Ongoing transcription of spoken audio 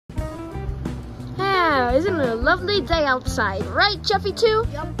isn't it a lovely day outside? Right, Jeffy too?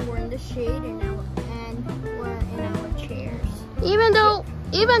 Yup, we're in the shade and we're in our chairs. Even though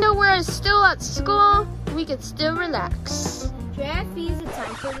we're still at school, we can still relax. Jeffy, it's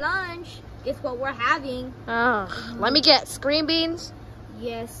time for lunch. Guess what we're having? Let me guess. Green beans?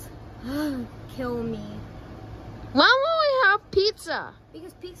 Yes. Kill me. Why won't we have pizza?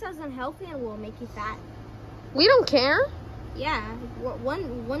 Because pizza is unhealthy and will make you fat. We don't care. Yeah.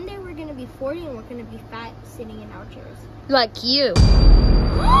 One day we're gonna be 40 and we're gonna be fat sitting in our chairs. Like you.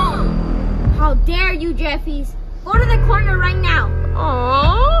 How dare you, Jeffys? Go to the corner right now.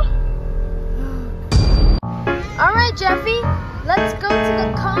 Aww. All right, Jeffy. Let's go to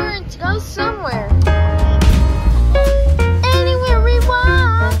the car and go somewhere. Anywhere we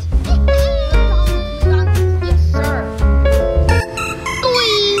want. Yes, sir.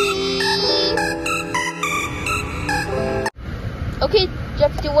 Whee! Okay,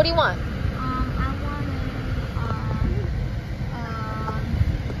 Jeffy, what do you want? I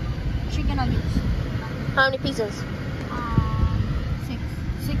wanted chicken nuggets. How many pieces? 6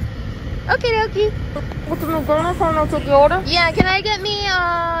 pieces. Okay, okay. What's the McDonald's? I'll take your order. Yeah, can I get me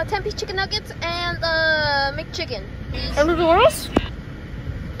 10-piece chicken nuggets and McChicken, please? Anything else?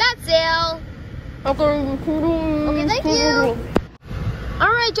 That's it. Okay, Thank you. All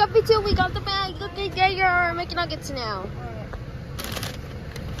right, Jeffy, too. We got the bag. Look, get your McNuggets now.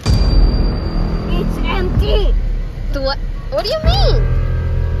 It's empty. What? What do you mean?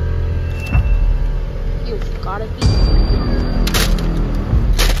 You've gotta be.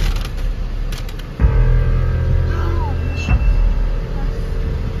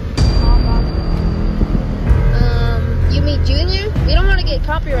 You mean Junior? We don't want to get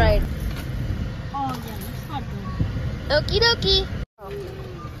copyright. Oh yeah, that's not good. Okie dokie.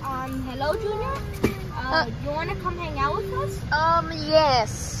 Hello, Junior. You wanna come hang out with us?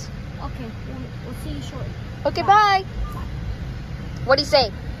 Yes. Okay, we'll see you shortly. Okay, bye. What'd he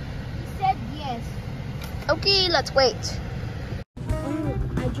say? He said yes. Okay, let's wait. Oh,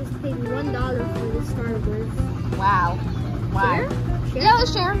 I just paid $1 for the Starburst. Wow. Wow. Share? Yeah,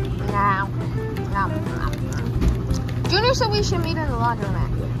 let's share. No. Junior said we should meet in the laundromat.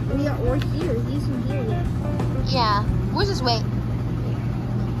 We're here. He isn't here yet. Yeah. We'll just wait.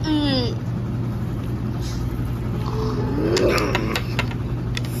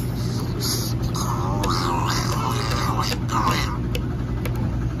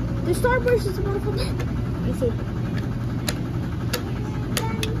 The Starburst is about to come in. I see.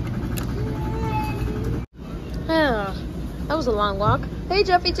 That was a long walk. Hey,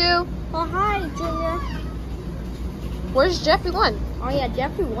 Jeffy, too. Oh, hi, Junior. Where's Jeffy 1? Oh, yeah,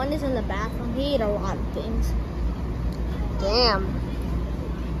 Jeffy 1 is in the bathroom. He ate a lot of things. Damn.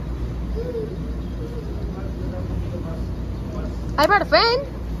 I brought a friend.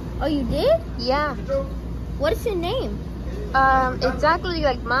 Oh, you did? Yeah. What is your name? Exactly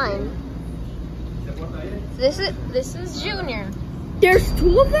like mine. This is Junior. There's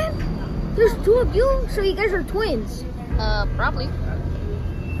 2 of them? There's 2 of you? So you guys are twins? Probably.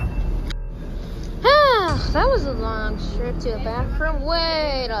 That was a long trip to the bathroom.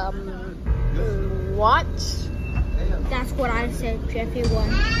 Wait, what? That's what I said, Jeffy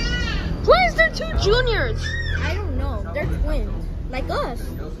 1. Why is there 2 juniors? I don't know. They're twins. Like us.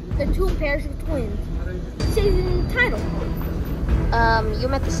 They're 2 pairs of twins. It says in the title. You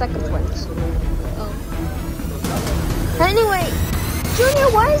met the second twins. Oh. Anyway, Junior,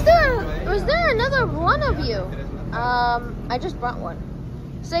 was there another one of you? I just brought one.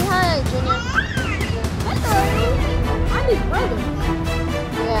 Say hi, Junior. Hello. I'm his brother.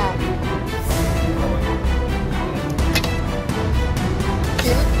 Yeah.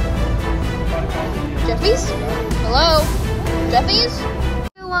 Jeffy's? Hello? Jeffy's?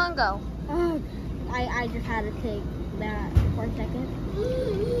 Who wanna go? I just had to take that for a second.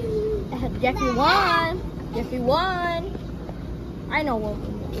 Jeffy 1. Jeffy 1. I know what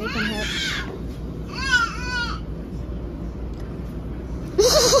we can help.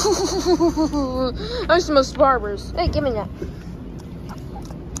 I smell Starburst. Hey, give me that.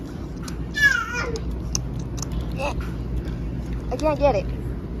 I can't get it.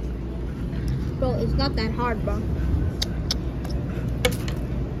 Bro, it's not that hard, bro.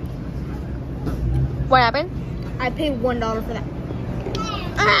 What happened? I paid $1 for that.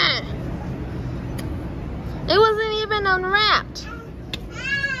 It wasn't even unwrapped.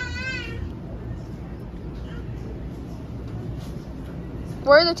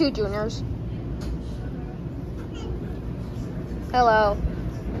 Where are the 2 juniors? Hello.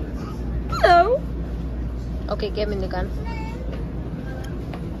 Hello. Okay, give me the gun.